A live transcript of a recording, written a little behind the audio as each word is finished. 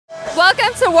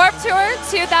Welcome to Warped Tour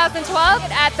 2012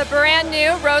 at the brand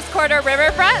new Rose Quarter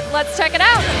Riverfront. Let's check it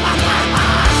out.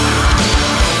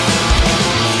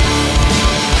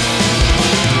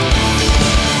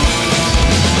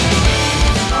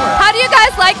 How do you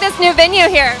guys like this new venue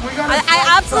here? I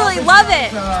absolutely love it.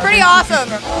 It's pretty awesome.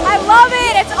 I love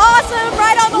it. It's awesome.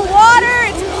 Right on the water.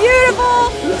 It's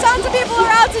beautiful. Tons of people are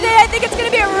out today. I think it's going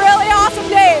to be a really awesome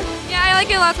day. Yeah, I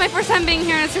like it a lot. It's my first time being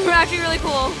here, and it's actually really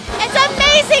cool. It's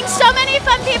amazing. So many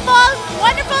fun people.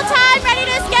 Wonderful time. Ready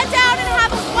to get down and have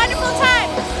a wonderful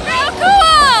time. So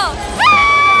cool!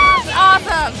 It's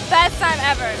awesome. Best time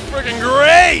ever. Freaking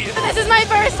great! This is my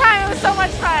first time. It was so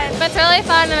much fun. It's really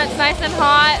fun and it's nice and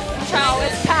hot.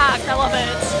 It's packed. I love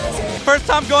it. First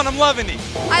time going, I'm loving it.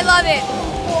 I love it.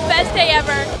 Best day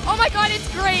ever. Oh my God,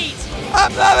 it's great.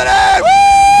 I'm loving it! Woo!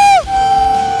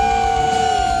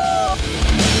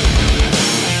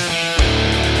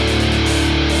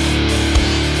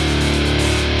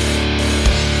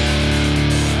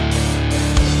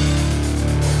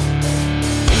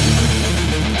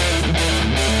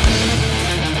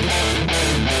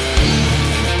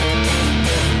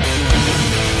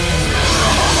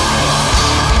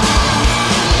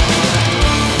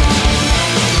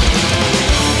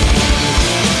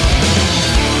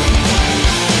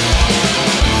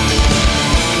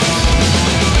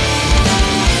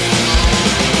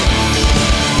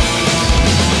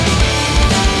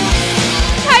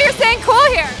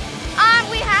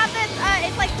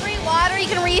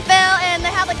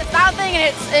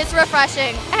 It's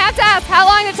refreshing. I have to ask, how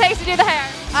long did it take to do the hair?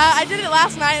 I did it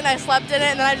last night and I slept in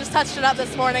it, and then I just touched it up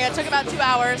this morning. It took about 2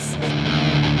 hours.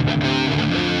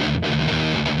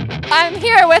 I'm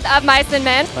here with Of Mice and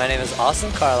Men. My name is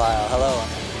Austin Carlisle. Hello.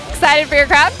 Excited for your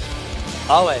crowd?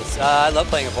 Always. I love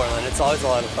playing in Portland. It's always a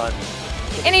lot of fun.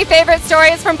 Any favorite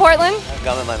stories from Portland? I have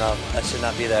gum in my mouth. That should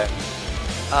not be there.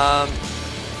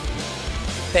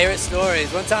 Favorite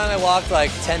stories. One time I walked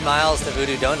like 10 miles to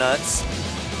Voodoo Donuts,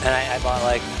 and I bought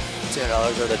like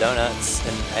 $200 worth of donuts,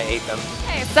 and I ate them.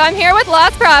 Okay, so I'm here with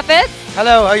Lostprophets.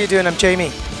 Hello, how you doing? I'm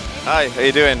Jamie. Hi, how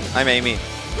you doing? I'm Amy.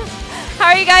 How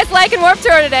are you guys liking Warped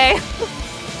Tour today?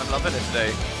 I'm loving it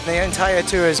today. The entire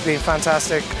tour has been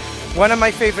fantastic. One of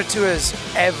my favorite tours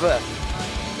ever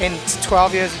in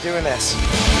 12 years of doing this.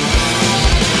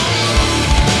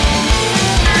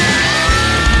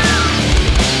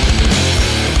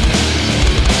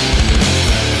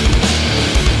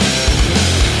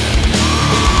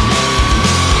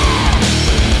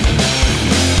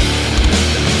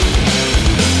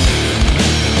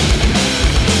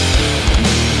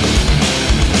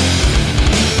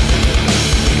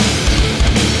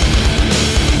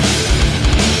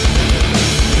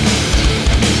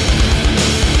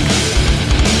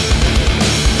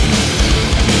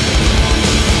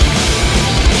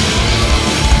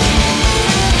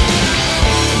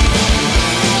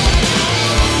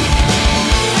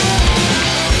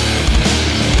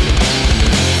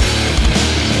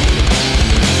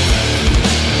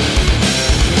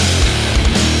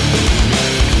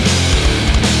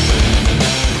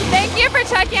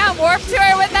 Checking out Warped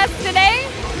Tour with us today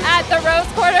at the Rose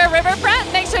Quarter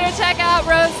Riverfront. Make sure to check out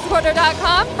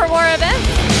rosequarter.com for more events.